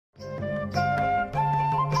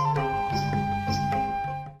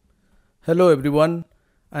Hello everyone,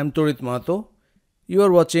 I am Torit Mahato. You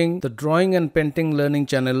are watching the Drawing and Painting Learning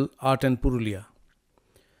channel Art and Purulia.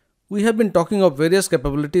 We have been talking of various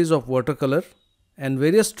capabilities of watercolor and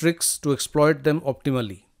various tricks to exploit them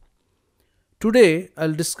optimally. Today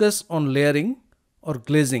I'll discuss on layering or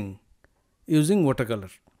glazing using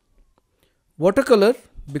watercolor. Watercolor,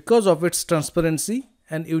 because of its transparency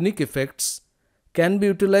and unique effects, can be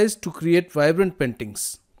utilized to create vibrant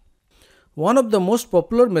paintings. One of the most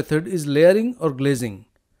popular method is layering or glazing,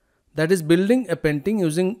 that is building a painting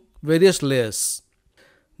using various layers.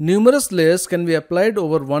 Numerous layers can be applied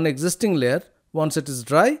over one existing layer once it is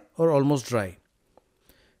dry or almost dry.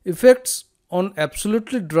 Effects on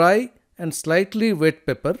absolutely dry and slightly wet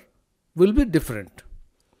paper will be different.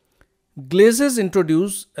 Glazes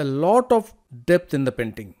introduce a lot of depth in the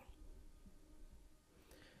painting.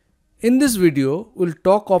 In this video, we'll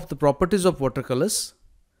talk of the properties of watercolors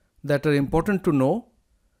that are important to know.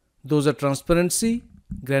 Those are transparency,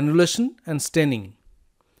 granulation and staining.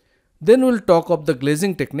 Then we'll talk of the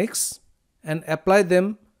glazing techniques and apply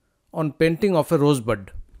them on painting of a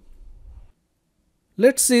rosebud.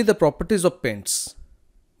 Let's see the properties of paints,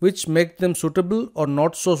 which make them suitable or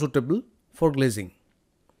not so suitable for glazing.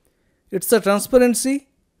 It's the transparency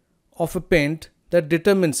of a paint that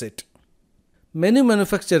determines it. Many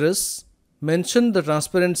manufacturers mention the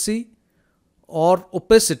transparency or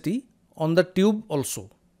opacity on the tube also.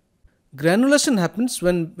 Granulation happens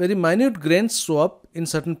when very minute grains show up in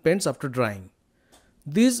certain paints after drying.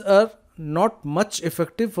 These are not much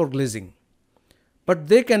effective for glazing, but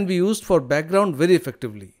they can be used for background very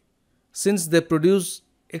effectively since they produce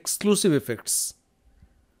exclusive effects.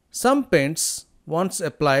 Some paints, once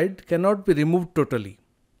applied, cannot be removed totally.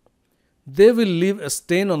 They will leave a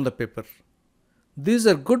stain on the paper. These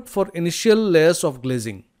are good for initial layers of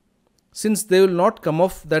glazing, since they will not come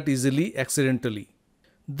off that easily accidentally.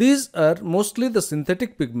 These are mostly the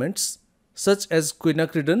synthetic pigments such as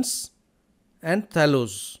quinacridins and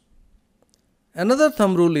phthalo. Another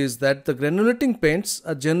thumb rule is that the granulating paints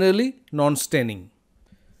are generally non-staining.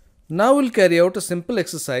 Now we'll carry out a simple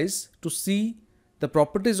exercise to see the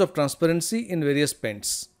properties of transparency in various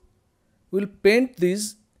paints. We'll paint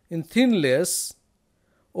these in thin layers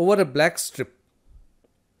over a black strip.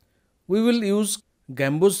 We will use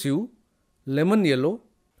gambos hue, lemon yellow,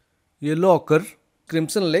 yellow ochre,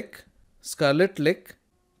 crimson lake, scarlet lake,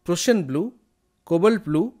 Prussian blue, cobalt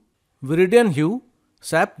blue, viridian hue,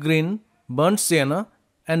 sap green, burnt sienna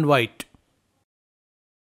and white.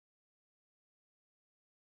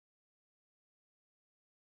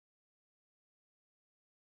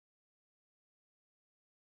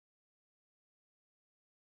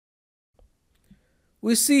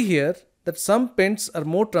 We see here that some paints are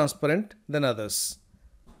more transparent than others,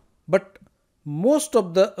 but most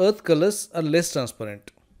of the earth colors are less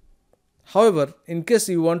transparent. However, in case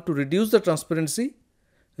you want to reduce the transparency,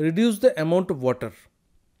 reduce the amount of water.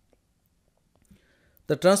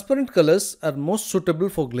 The transparent colors are most suitable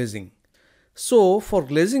for glazing. So, for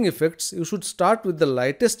glazing effects, you should start with the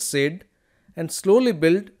lightest shade and slowly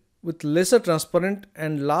build with lesser transparent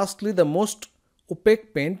and lastly the most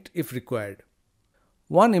opaque paint if required.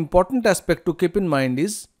 One important aspect to keep in mind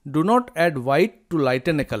is do not add white to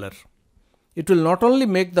lighten a color. It will not only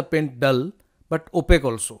make the paint dull but opaque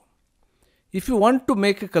also. If you want to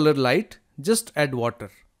make a color light, just add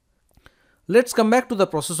water. Let's come back to the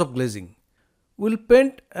process of glazing. We'll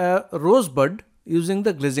paint a rosebud using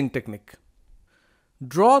the glazing technique.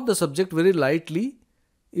 Draw the subject very lightly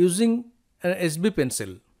using an HB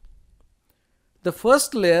pencil. The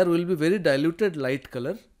first layer will be very diluted light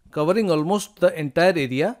color, covering almost the entire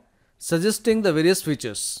area, suggesting the various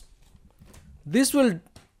features. This will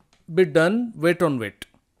be done wet on wet.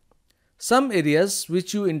 Some areas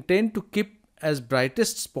which you intend to keep as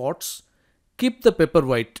brightest spots, keep the paper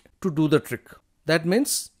white to do the trick. That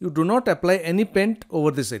means you do not apply any paint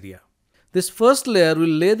over this area. This first layer will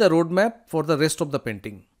lay the roadmap for the rest of the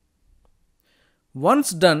painting.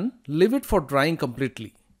 Once done, leave it for drying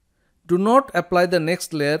completely. Do not apply the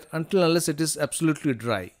next layer unless it is absolutely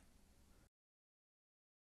dry.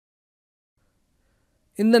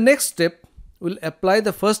 In the next step, we'll apply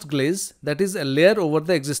the first glaze, that is a layer over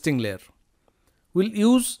the existing layer. We'll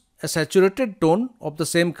use a saturated tone of the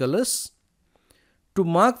same colors to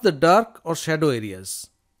mark the dark or shadow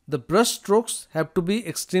areas. The brush strokes have to be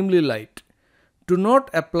extremely light. Do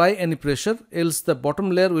not apply any pressure, else the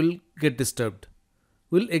bottom layer will get disturbed.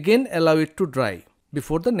 We'll again allow it to dry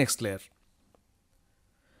before the next layer.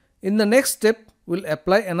 In the next step, we'll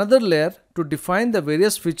apply another layer to define the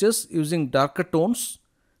various features using darker tones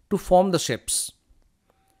to form the shapes.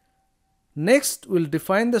 Next, we'll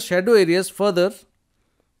define the shadow areas further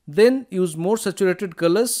Then use more saturated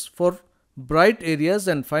colors for bright areas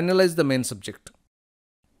and finalize the main subject.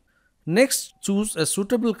 Next, choose a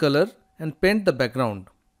suitable color and paint the background.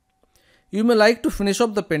 You may like to finish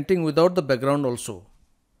off the painting without the background also.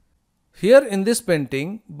 Here in this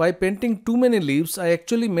painting, by painting too many leaves, I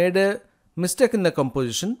actually made a mistake in the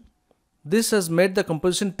composition. This has made the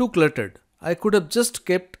composition too cluttered. I could have just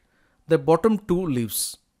kept the bottom two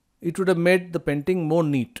leaves. It would have made the painting more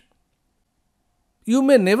neat. You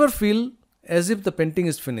may never feel as if the painting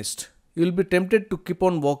is finished. You will be tempted to keep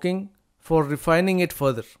on working for refining it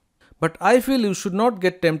further. But I feel you should not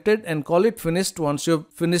get tempted and call it finished once you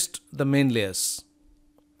have finished the main layers.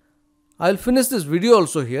 I will finish this video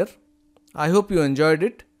also here. I hope you enjoyed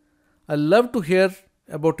it. I love to hear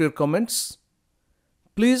about your comments.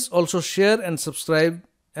 Please also share and subscribe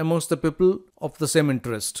amongst the people of the same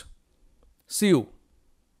interest. See you.